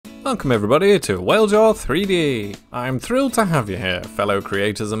Welcome everybody to Whalejaw 3D. I'm thrilled to have you here, fellow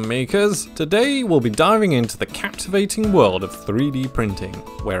creators and makers. Today we'll be diving into the captivating world of 3D printing,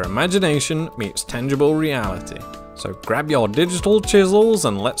 where imagination meets tangible reality. So grab your digital chisels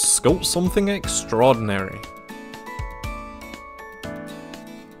and let's sculpt something extraordinary.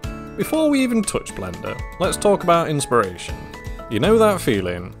 Before we even touch Blender, let's talk about inspiration. You know that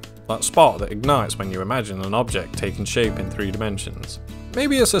feeling? That spark that ignites when you imagine an object taking shape in 3 dimensions.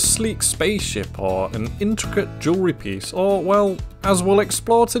 Maybe it's a sleek spaceship or an intricate jewelry piece, or, well, as we'll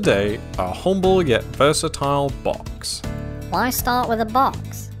explore today, a humble yet versatile box. Why start with a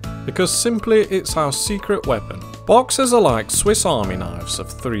box? Because simply it's our secret weapon. Boxes are like Swiss Army knives of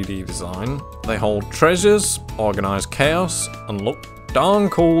 3D design. They hold treasures, organise chaos, and look darn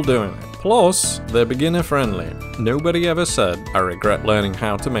cool doing it. Plus, they're beginner friendly. Nobody ever said, I regret learning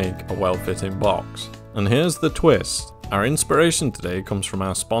how to make a well-fitting box. And here's the twist. Our inspiration today comes from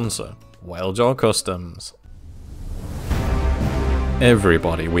our sponsor, Whalejaw Customs.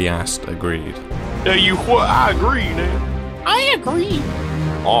 Everybody we asked agreed. I agree, man. I agree.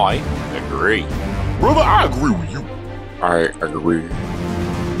 I agree. Brother, I agree with you. I agree.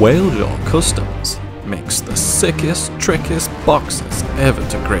 Whalejaw Customs makes the sickest, trickiest boxes ever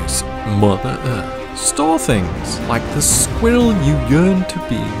to grace Mother Earth. Store things like the squirrel you yearn to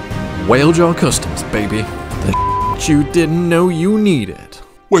be. Whalejaw Customs, baby. The you didn't know you needed.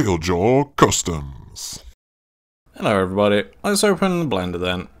 Whalejaw Customs. Hello everybody, let's open the Blender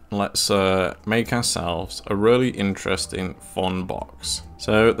then. Let's make ourselves a really interesting, fun box.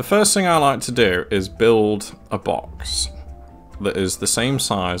 So the first thing I like to do is build a box that is the same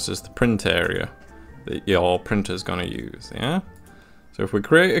size as the print area that your printer's going to use, yeah? So if we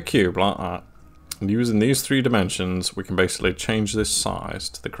create a cube like that, and using these 3 dimensions, we can basically change this size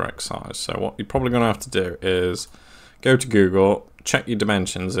to the correct size. So what you're probably going to have to do is go to Google, check your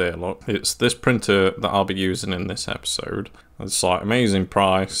dimensions here, look. It's this printer that I'll be using in this episode. It's like amazing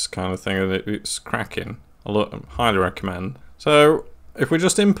price kind of thing, and it's cracking. I highly recommend. So if we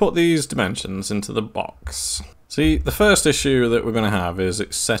just input these dimensions into the box. See, the first issue that we're going to have is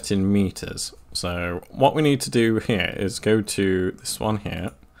it's set in meters. So what we need to do here is go to this one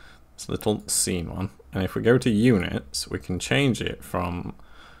here. Little scene one, and if we go to units we can change it from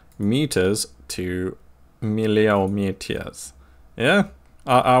meters to millimeters. Yeah,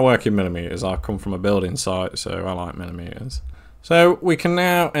 I work in millimeters. I come from a building site, so I like millimeters. So we can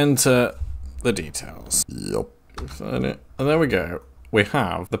now enter the details. Yep. And there we go. We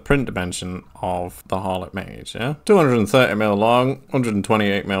have the print dimension of the Harlot Mage, yeah? 230mm long,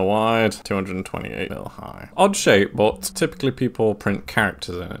 128mm wide, 228mm high. Odd shape, but typically people print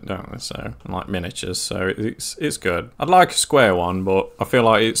characters in it, don't they? So, like miniatures, so it's good. I'd like a square one, but I feel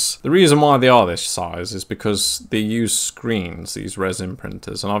like the reason why they are this size is because they use screens, these resin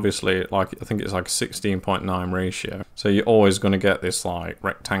printers, and obviously, like, I think it's like a 16.9 ratio. So you're always going to get this, like,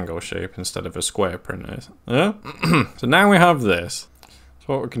 rectangle shape instead of a square printer, yeah? So now we have this.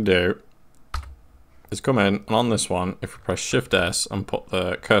 So what we can do is come in, and on this one, if we press Shift S and put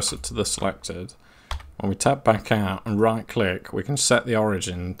the cursor to the selected, when we tap back out and right click, we can set the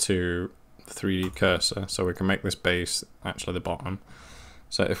origin to the 3D cursor, so we can make this base actually the bottom.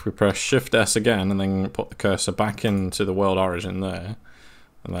 So if we press Shift S again and then put the cursor back into the world origin there,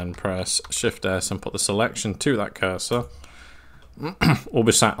 and then press Shift S and put the selection to that cursor, we'll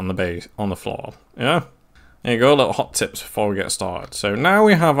be sat on the base, on the floor, yeah? There you go, little hot tips before we get started. So now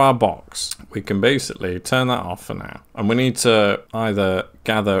we have our box. We can basically turn that off for now. And we need to either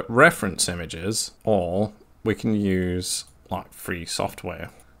gather reference images or we can use like free software.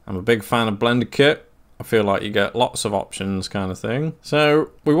 I'm a big fan of Blender Kit. I feel like you get lots of options kind of thing.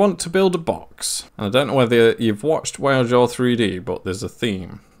 So we want to build a box. And I don't know whether you've watched Whalejaw 3D, but there's a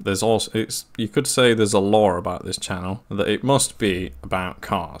theme. There's also, you could say there's a lore about this channel, that it must be about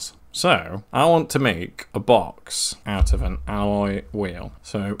cars. So, I want to make a box out of an alloy wheel.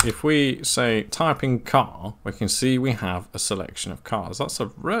 So, if we say type in car, we can see we have a selection of cars. That's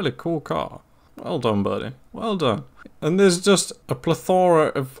a really cool car. Well done, buddy. Well done. And there's just a plethora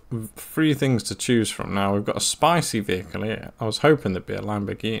of free things to choose from. Now, we've got a spicy vehicle here. I was hoping there'd be a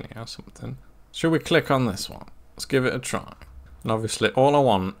Lamborghini or something. Should we click on this one? Let's give it a try. And obviously, all I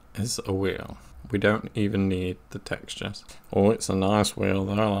want is a wheel. We don't even need the textures. Oh, it's a nice wheel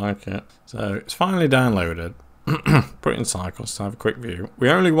though, I like it. So it's finally downloaded. Put it in Cycles to have a quick view. We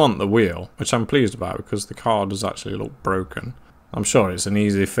only want the wheel, which I'm pleased about because the car does actually look broken. I'm sure it's an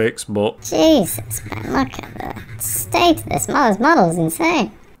easy fix, but... Jesus, man, look at the state of this model's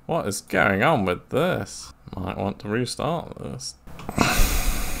insane. What is going on with this? Might want to restart this.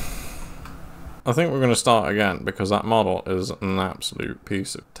 I think we're going to start again because that model is an absolute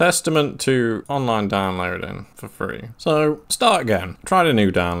piece of testament to online downloading for free. So start again. Tried a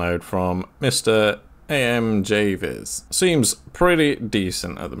new download from Mr. AMJViz. Seems pretty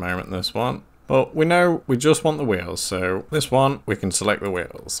decent at the moment, this one. But we know we just want the wheels, so this one, we can select the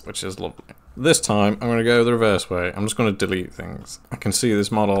wheels, which is lovely. This time, I'm going to go the reverse way. I'm just going to delete things. I can see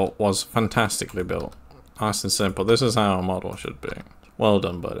this model was fantastically built. Nice and simple. This is how a model should be. Well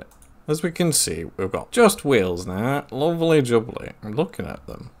done, buddy. As we can see, we've got just wheels now. Lovely jubbly. I'm looking at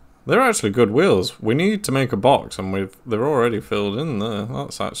them. They're actually good wheels. We need to make a box and they're already filled in there.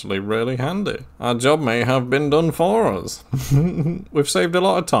 That's actually really handy. Our job may have been done for us. We've saved a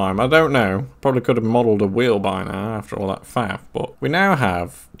lot of time. I don't know. Probably could have modelled a wheel by now after all that faff. But we now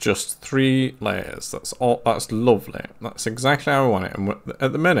have just 3 layers. That's all. That's lovely. That's exactly how we want it. And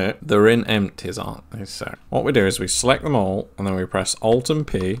at the minute, they're in empties, aren't they? So what we do is we select them all and then we press Alt and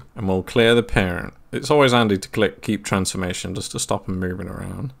P and we'll clear the parent. It's always handy to click Keep Transformation just to stop them moving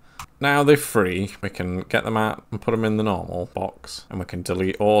around. Now they're free, we can get them out and put them in the normal box, and we can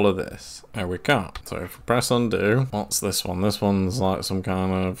delete all of this. There we go. So if we press undo, what's this one? This one's like some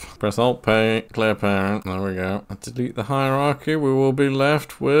kind of press Alt P, clear parent. There we go. And delete the hierarchy. We will be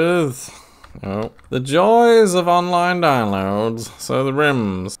left with the joys of online downloads. So the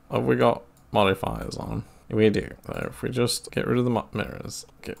rims, have we got modifiers on? We do. So if we just get rid of the mirrors,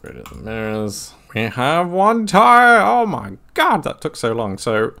 we have 1 tire. Oh my god, that took so long.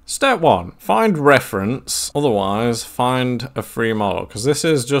 So step 1, find reference. Otherwise, find a free model, because this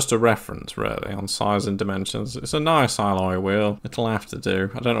is just a reference really on size and dimensions. It's a nice alloy wheel. It'll have to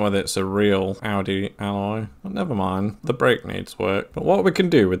do. I don't know whether it's a real Audi alloy, but never mind. The brake needs work. But what we can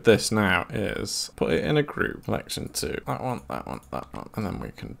do with this now is put it in a group. Collection 2. That one, and then we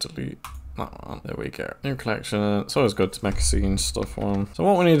can delete that one. There we go. New collection. It's always good to make a scene stuff one. So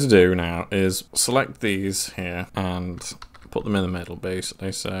what we need to do now is select these here and put them in the middle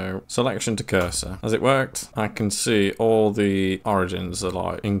basically. So selection to cursor. Has it worked? I can see all the origins are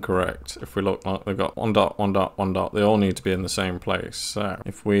like incorrect. If we look, like they've got 1 dot, 1 dot, 1 dot, they all need to be in the same place. So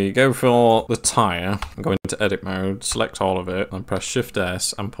if we go for the tire and go into edit mode, select all of it and press Shift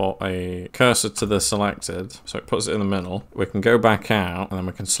S and put a cursor to the selected, so it puts it in the middle. We can go back out and then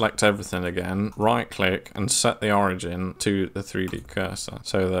we can select everything again, right click and set the origin to the 3D cursor,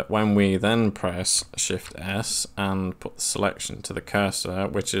 so that when we then press Shift S and put the selection to the cursor,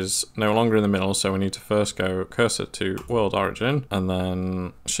 which is no longer in the middle, so we need to first go cursor to world origin and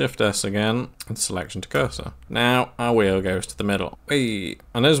then Shift S again and selection to cursor. Now our wheel goes to the middle. Whee!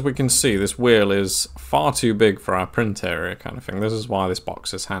 And as we can see, this wheel is far too big for our print area kind of thing. This is why this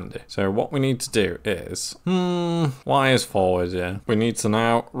box is handy. So what we need to do is Y is forward, yeah. We need to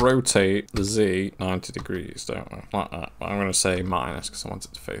now rotate the Z 90 degrees, don't we? Like that. But I'm going to say minus because I want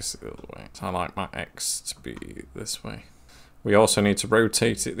it to face the other way. So I like my X to be this way. We also need to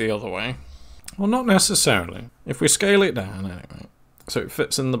rotate it the other way. Well, not necessarily. If we scale it down anyway, so it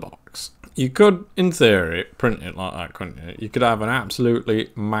fits in the box. You could, in theory, print it like that, couldn't you? You could have an absolutely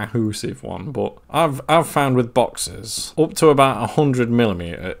massive one, but I've found with boxes, up to about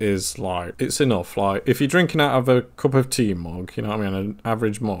 100mm is like, it's enough. Like, if you're drinking out of a cup of tea mug, you know what I mean, an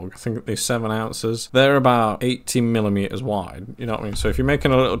average mug, I think they're 7 ounces, they're about 80mm wide, you know what I mean? So if you're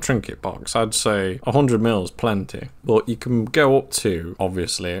making a little trinket box, I'd say 100mm is plenty, but you can go up to,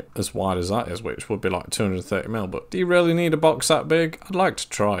 obviously, as wide as that is, which would be like 230mm, but do you really need a box that big? I'd like to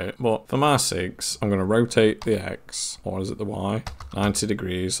try it, but for my sakes, I'm going to rotate the X, or is it the Y, 90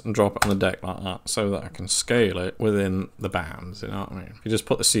 degrees and drop it on the deck like that so that I can scale it within the bounds, you know what I mean? You just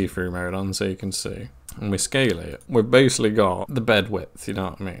put the see-through mode on so you can see. And we scale it, we've basically got the bed width, you know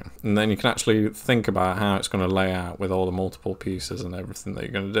what I mean? And then you can actually think about how it's going to lay out with all the multiple pieces and everything that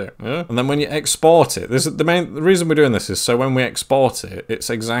you're going to do. Yeah? And then when you export it, this is the reason we're doing this is so when we export it, it's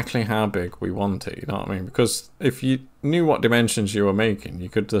exactly how big we want it, you know what I mean? Because if you knew what dimensions you were making, you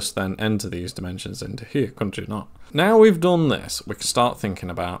could just then enter these dimensions into here, couldn't you not? Now we've done this, we can start thinking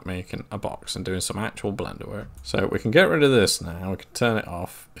about making a box and doing some actual Blender work. So we can get rid of this now, we can turn it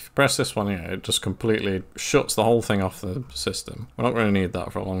off. If you press this one here, it just completely shuts the whole thing off the system. We're not going to need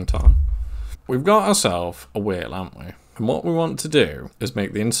that for a long time. We've got ourselves a wheel, haven't we? And what we want to do is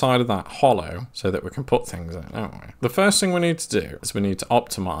make the inside of that hollow so that we can put things in, don't we? The first thing we need to do is we need to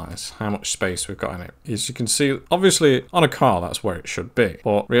optimize how much space we've got in it. As you can see, obviously on a car, that's where it should be.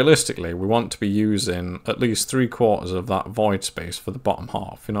 But realistically, we want to be using at least 3/4 of that void space for the bottom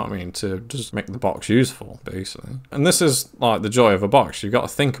half, you know what I mean? To just make the box useful, basically. And this is like the joy of a box. You've got to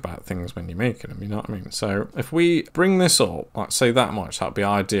think about things when you're making them, you know what I mean? So if we bring this up, like say that much, that'd be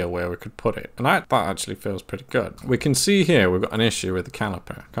ideal where we could put it. And that actually feels pretty good. We can see here we've got an issue with the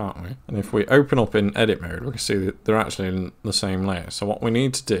caliper, can't we? And if we open up in edit mode, we can see that they're actually in the same layer. So what we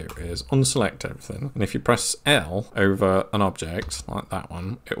need to do is unselect everything. And if you press L over an object, like that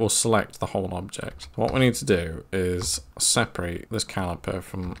one, it will select the whole object. So what we need to do is separate this caliper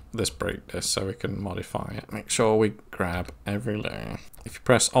from this brake disc so we can modify it. Make sure we grab every layer. If you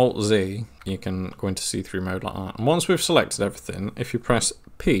press Alt Z, you can go into see-through mode like that. And once we've selected everything, if you press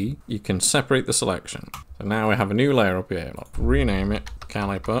P, you can separate the selection. So now we have a new layer up here. Let's rename it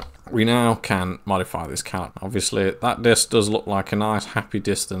caliper. We now can modify this caliper. Obviously, that disc does look like a nice happy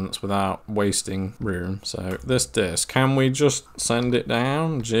distance without wasting room. So this disc, can we just send it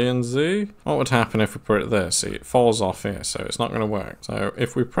down, G and Z? What would happen if we put it there? See, it falls off here, so it's not going to work. So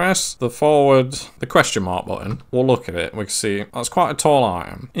if we press the forward, the question mark button, we'll look at it. We can see that's quite a tall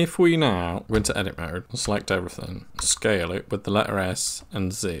item. If we now go into edit mode, select everything, scale it with the letter S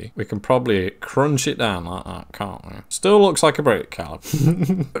and Z, we can probably crunch it down like that, can't we? Still looks like a brake caliper.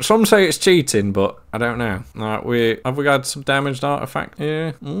 Some say it's cheating, but I don't know. Have we got some damaged artifact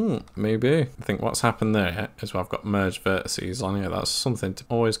here? Maybe. I think what's happened there is I've got merged vertices on here. That's something to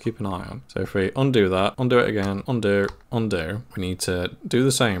always keep an eye on. So if we undo that, undo it again, undo, we need to do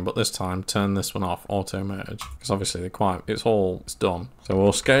the same, but this time turn this one off, auto merge, because obviously it's done. So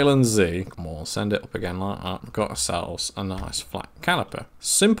we'll scale and Z, and we'll send it up again like that. We've got ourselves a nice flat caliper.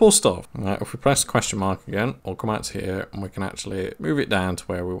 Simple stuff. Right, if we press question mark again, we'll come out to here and we can actually move it down to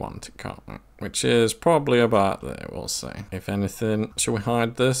where we want it, can't we? Which is probably about there, we'll see. If anything, should we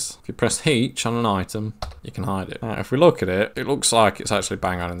hide this? If you press H on an item, you can hide it. Now, if we look at it, it looks like it's actually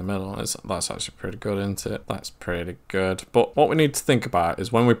bang on in the middle. That's actually pretty good, isn't it? That's pretty good. But what we need to think about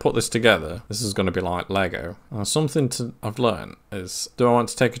is when we put this together, this is going to be like Lego. Now, something I've learned is, do I want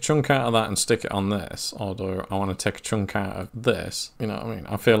to take a chunk out of that and stick it on this? Or do I want to take a chunk out of this? You know what I mean?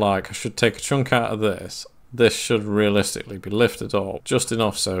 I feel like I should take a chunk out of this. This should realistically be lifted up just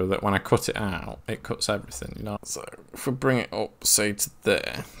enough so that when I cut it out, it cuts everything, you know? So if we bring it up, say to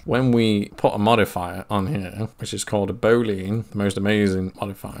there, when we put a modifier on here, which is called a Boolean, the most amazing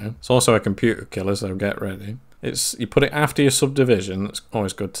modifier, it's also a computer killer, so get ready. You put it after your subdivision. That's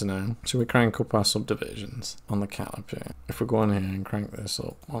always good to know. So we crank up our subdivisions on the caliper. If we go on here and crank this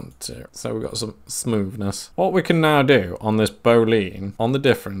up, 1, 2. So we've got some smoothness. What we can now do on this Boolean, on the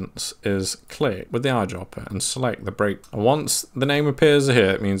difference, is click with the eyedropper and select the brake. And once the name appears here,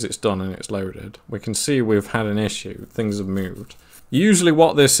 it means it's done and it's loaded. We can see we've had an issue. Things have moved. Usually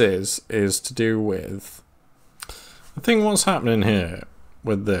what this is to do with... I think what's happening here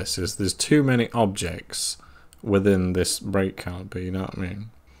with this is there's too many objects within this brake caliper, you know what I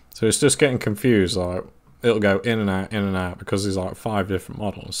mean? So it's just getting confused, like it'll go in and out because there's like 5 different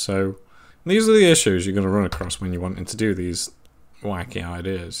models. So these are the issues you're going to run across when you're wanting to do these wacky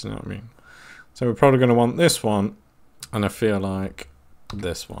ideas, you know what I mean? So we're probably going to want this one, and I feel like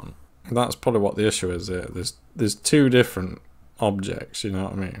this one. That's probably what the issue is here. There's 2 different objects, you know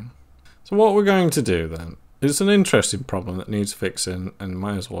what I mean? So what we're going to do then, it's an interesting problem that needs fixing, and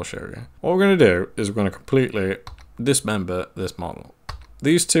might as well show you. What we're going to do is we're going to completely dismember this model.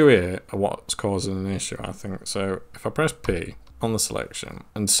 These 2 here are what's causing an issue, I think. So if I press P on the selection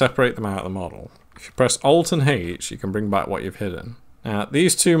and separate them out of the model, if you press Alt and H, you can bring back what you've hidden. Now,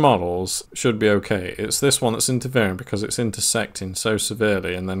 these 2 models should be okay. It's this one that's interfering because it's intersecting so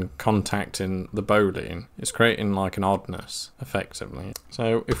severely and then contacting the Boolean. It's creating like an oddness, effectively.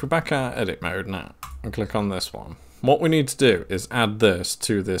 So if we back out edit mode now and click on this one, what we need to do is add this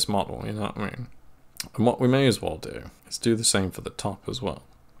to this model, you know what I mean? And what we may as well do is do the same for the top as well.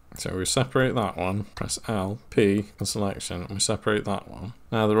 So we separate that one, press L, P, the selection, and we separate that one.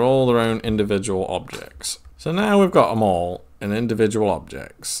 Now they're all their own individual objects. So now we've got them all in individual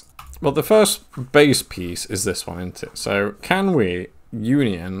objects. Well, the first base piece is this one, isn't it? So can we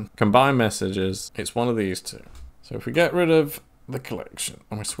union combine messages? It's one of these 2. So if we get rid of the collection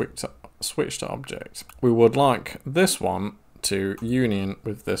and we switch to object, we would like this one to union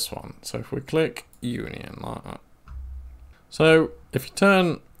with this one. So if we click union like that. So if you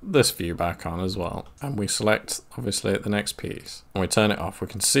turn this view back on as well, and we select obviously the next piece and we turn it off, we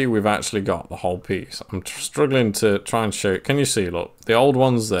can see we've actually got the whole piece. I'm struggling to try and show it. Can you see, look, the old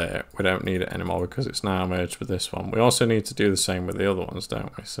one's there, we don't need it anymore because it's now merged with this one. We also need to do the same with the other ones,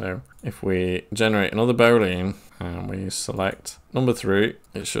 don't we? So if we generate another Boolean and we select number 3,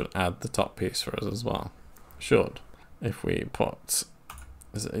 it should add the top piece for us as well. Should. If we put,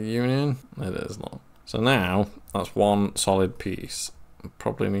 is it a union? It is, look. So now that's one solid piece.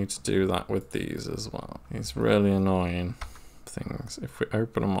 Probably need to do that with these as well. These really annoying things. If we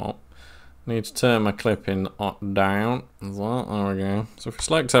open them up, I need to turn my clipping down as well. There we go. So if we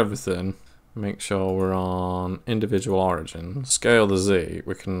select everything, Make sure we're on individual origin. Scale the Z.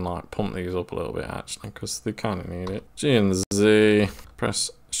 We can like pump these up a little bit actually because they kind of need it. G and the Z.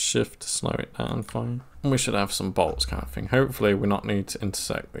 Press shift to slow it down for you. And we should have some bolts kind of thing. Hopefully we not need to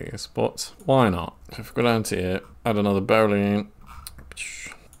intersect these, but why not? If we go down to here, add another Boolean,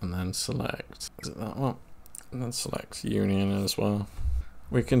 and then select, is it that one? And then select union as well.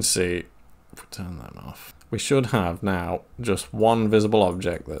 We can see, if we turn them off, we should have now just one visible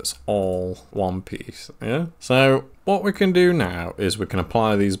object that's all one piece, yeah? So what we can do now is we can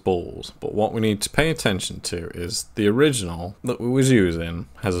apply these balls, but what we need to pay attention to is the original that we was using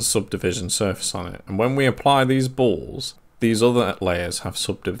has a subdivision surface on it. And when we apply these balls, these other layers have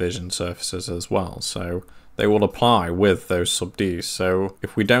subdivision surfaces as well. So they will apply with those sub Ds. So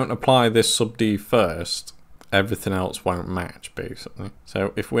if we don't apply this sub D first, everything else won't match basically.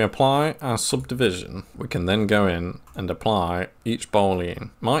 So if we apply our subdivision, we can then go in and apply each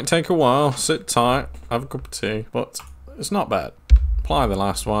Boolean. Might take a while, sit tight, have a cup of tea, but it's not bad. Apply the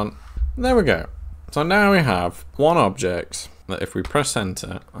last one. There we go. So now we have one object that if we press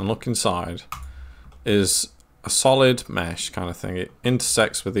enter and look inside is a solid mesh kind of thing. It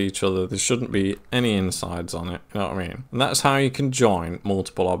intersects with each other. There shouldn't be any insides on it, you know what I mean? And that's how you can join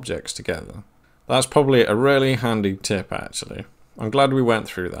multiple objects together. That's probably a really handy tip actually. I'm glad we went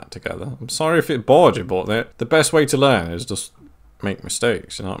through that together. I'm sorry if it bored you, but the best way to learn is just make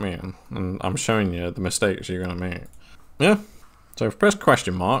mistakes, you know what I mean? And I'm showing you the mistakes you're going to make. Yeah? So if we press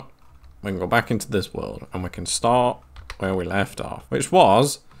question mark, we can go back into this world and we can start where we left off, which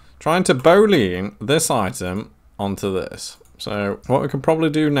was trying to Boolean this item onto this. So what we can probably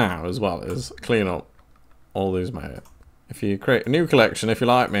do now as well is clean up all these made. If you create a new collection, if you're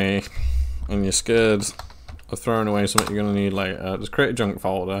like me, and you're scared of throwing away something you're going to need later, just create a junk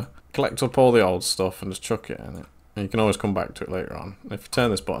folder, collect up all the old stuff and just chuck it in it. And you can always come back to it later on. If you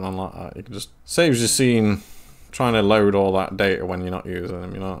turn this button on like that, you can just saves your scene trying to load all that data when you're not using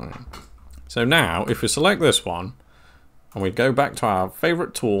them, you know what I mean? So now, if we select this one, and we go back to our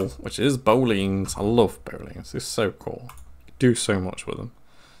favourite tool, which is Booleans. I love Booleans, it's so cool. You can do so much with them.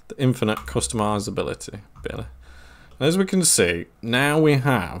 The infinite customizability, really. As we can see, now we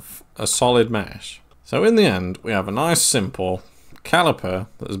have a solid mesh. So in the end, we have a nice simple caliper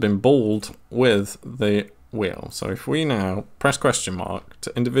that has been balled with the wheel. So if we now press question mark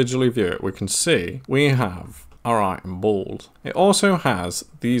to individually view it, we can see we have our item balled. It also has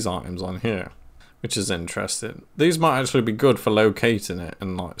these items on here, which is interesting. These might actually be good for locating it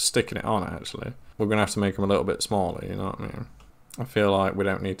and like sticking it on actually. We're gonna have to make them a little bit smaller, you know what I mean? I feel like we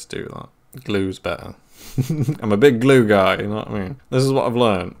don't need to do that. Glue's better. I'm a big glue guy, you know what I mean? This is what I've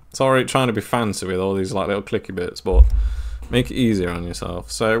learned. Sorry trying to be fancy with all these like little clicky bits, but make it easier on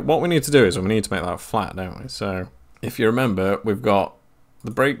yourself. So what we need to do is we need to make that flat, don't we? So if you remember, we've got the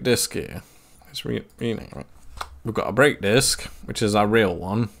brake disc here. Let's rename it. We've got a brake disc, which is our real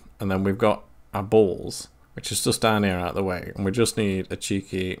one, and then we've got our balls, which is just down here out of the way, and we just need a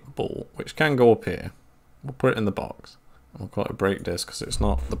cheeky ball, which can go up here. We'll put it in the box. We'll call it a brake disc because it's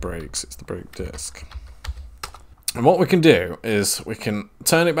not the brakes, it's the brake disc. And what we can do is we can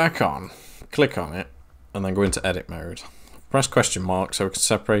turn it back on, click on it, and then go into edit mode. Press question mark so we can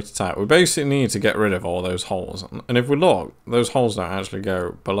separate it out. We basically need to get rid of all those holes. And if we look, those holes don't actually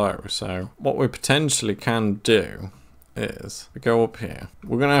go below. So what we potentially can do is we go up here.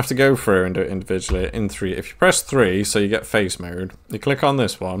 We're going to have to go through and do it individually in 3. If you press 3, so you get face mode, you click on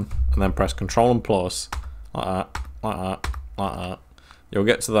this one and then press Control and plus, like that, like that, like that. You'll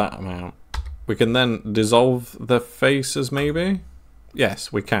get to that amount. We can then dissolve the faces maybe?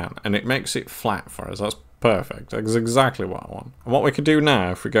 Yes, we can. And it makes it flat for us. That's perfect. That's exactly what I want. And what we can do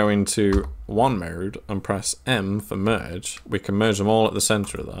now, if we go into one mode and press M for merge, we can merge them all at the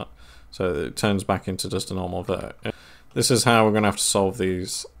center of that. So it turns back into just a normal vert. This is how we're going to have to solve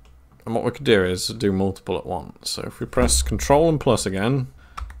these. And what we could do is do multiple at once. So if we press Control and plus again,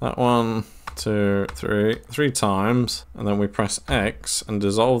 that 1, 2, 3 times, and then we press X and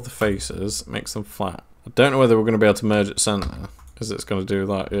dissolve the faces, makes them flat. I don't know whether we're going to be able to merge at center, because it's going to do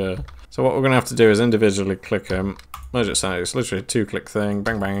that, yeah. So what we're going to have to do is individually click them, merge at center. It's literally a 2-click thing,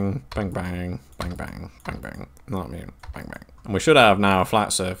 bang bang, bang bang, bang bang, bang bang. You know what I mean? Bang bang. And we should have now a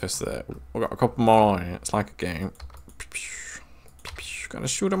flat surface there. We've got a couple more on it. It's like a game. Gotta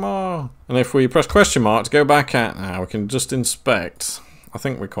shoot them all. And if we press question mark to go back out now, we can just inspect. I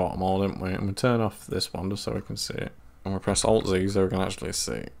think we caught them all, didn't we? And we turn off this one just so we can see it. And we press Alt Z so we can actually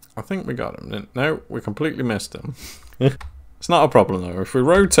see. I think we got them. No, we completely missed them. It's not a problem though. If we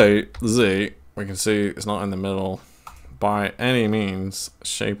rotate the Z, we can see it's not in the middle by any means,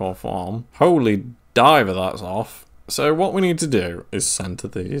 shape or form. Holy diver, that's off. So what we need to do is center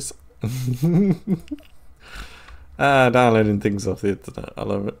these Downloading things off the internet. I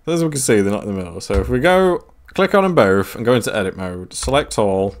love it. As we can see, they're not in the middle. So if we go, click on them both and go into edit mode, select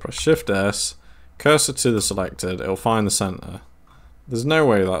all, press Shift S, cursor to the selected, it'll find the center. There's no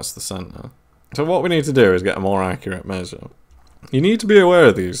way that's the center. So what we need to do is get a more accurate measure. You need to be aware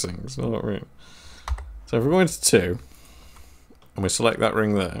of these things, you know what I mean? So if we go into 2, and we select that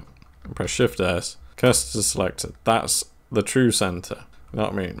ring there, and press Shift S, cursor to selected, that's the true center. You know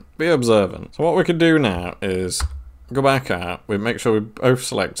what I mean? Be observant. So what we can do now is go back out, we make sure we're both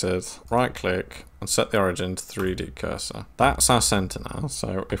selected, right click, and set the origin to 3D cursor. That's our center now.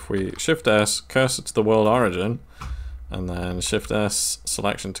 So if we Shift S, cursor to the world origin, and then Shift S,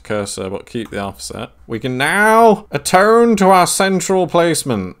 selection to cursor, but keep the offset, we can now attune to our central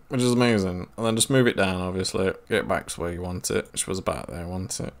placement, which is amazing. And then just move it down, obviously. Get it back to where you want it, which was about there,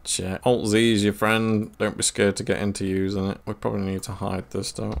 wasn't it? Check. Alt-Z is your friend. Don't be scared to get into using it. We probably need to hide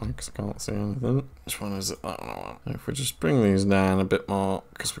this, don't we? Because I can't see anything. Which one is it? That one. If we just bring these down a bit more,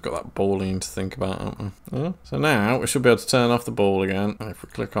 because we've got that Boolean to think about, haven't we? Yeah. So now we should be able to turn off the ball again. And if we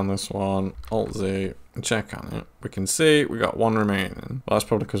click on this one, Alt-Z, and check on it, we can see we got 1 remaining. Well, that's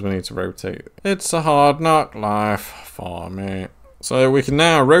probably because we need to rotate it. It's a hard knock life for me. So we can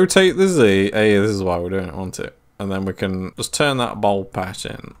now rotate the Z. Hey, this is why we're doing it, wasn't it? And then we can just turn that bold patch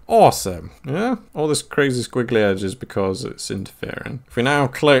in. Awesome. Yeah? All this crazy squiggly edges because it's interfering. If we now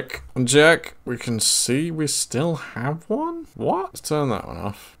click and check, we can see we still have one? What? Let's turn that one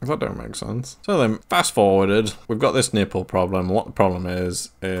off. That don't make sense. So then, fast forwarded, we've got this nipple problem. What the problem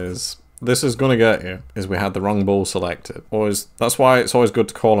is this is gonna get you, is we had the wrong bool selected. That's why it's always good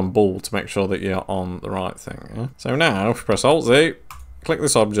to call them bool to make sure that you're on the right thing, yeah? So now, if we press Alt-Z, click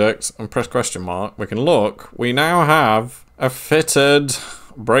this object, and press question mark, we can look, we now have a fitted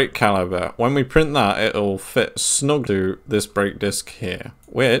brake caliber. When we print that, it'll fit snug to this brake disc here,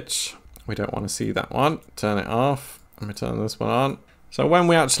 which, we don't want to see that one. Turn it off, let me turn this one on. So when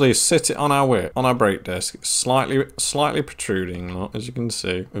we actually sit it on our brake disc, it's slightly protruding, look, as you can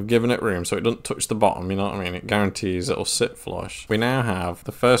see. We've given it room so it doesn't touch the bottom, you know what I mean? It guarantees it'll sit flush. We now have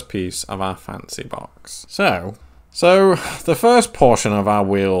the first piece of our fancy box. So the first portion of our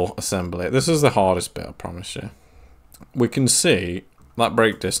wheel assembly, this is the hardest bit, I promise you. We can see that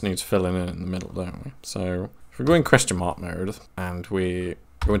brake disc needs filling in the middle, don't we? So if we go in question mark mode and we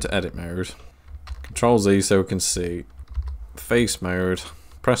go into edit mode, Control Z so we can see. Face mode,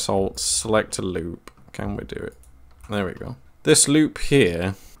 press Alt, select a loop. Can we do it? There we go. This loop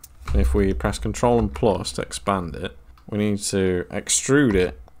here, if we press Control and plus to expand it, we need to extrude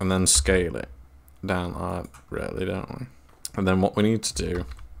it and then scale it down really, don't we? And then what we need to do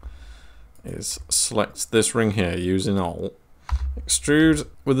is select this ring here using Alt, extrude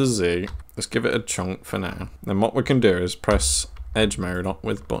with a Z, let's give it a chunk for now. Then what we can do is press edge mode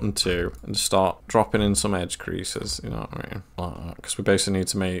with button 2 and start dropping in some edge creases, you know what I mean? Like that, because we basically need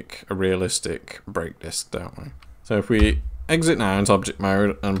to make a realistic brake disc, don't we? So if we exit now into object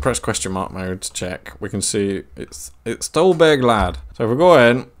mode and press question mark mode to check, we can see it's still big, lad. So if we go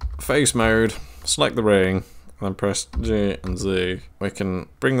in, face mode, select the ring, and then press G and Z, we can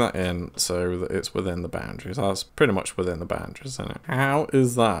bring that in so that it's within the boundaries. That's pretty much within the boundaries, isn't it? How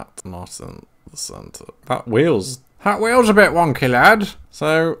is that not in the center? That wheel's a bit wonky, lad.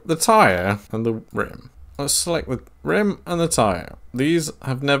 So the tire and the rim. Let's select the rim and the tire. These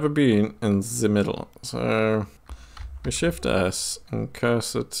have never been in the middle. So we Shift S and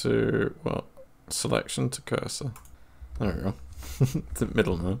cursor to, well, selection to cursor. There we go. The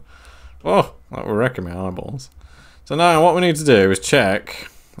middle now. Oh, that will wrecking my eyeballs. So now what we need to do is check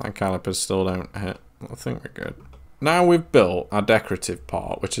that calipers still don't hit. I think we're good. Now we've built our decorative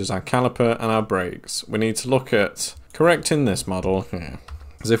part, which is our caliper and our brakes, we need to look at correcting this model here.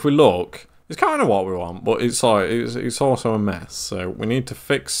 Because if we look, it's kind of what we want, but it's also a mess. So we need to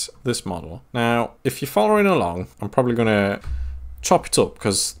fix this model. Now, if you're following along, I'm probably going to chop it up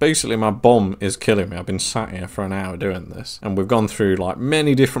because basically my bum is killing me. I've been sat here for an hour doing this and we've gone through like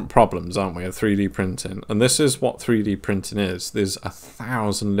many different problems, aren't we, of 3D printing. And this is what 3D printing is. There's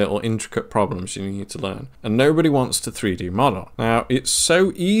 1,000 little intricate problems you need to learn and nobody wants to 3D model. Now it's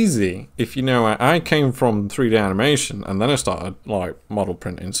so easy if you know. I came from 3D animation and then I started like model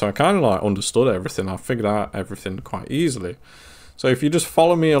printing, so I kind of like understood everything. I figured out everything quite easily. So if you just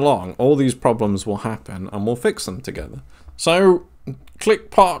follow me along, all these problems will happen and we'll fix them together. So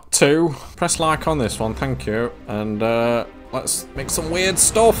click part 2, press like on this one, thank you, and let's make some weird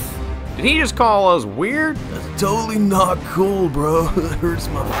stuff. Did he just call us weird? That's totally not cool, bro. It hurts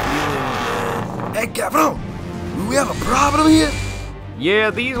my feelings, man. Hey, Captain, do we have a problem here?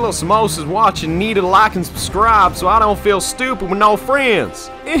 Yeah, these little samosas watching need to like and subscribe so I don't feel stupid with no friends.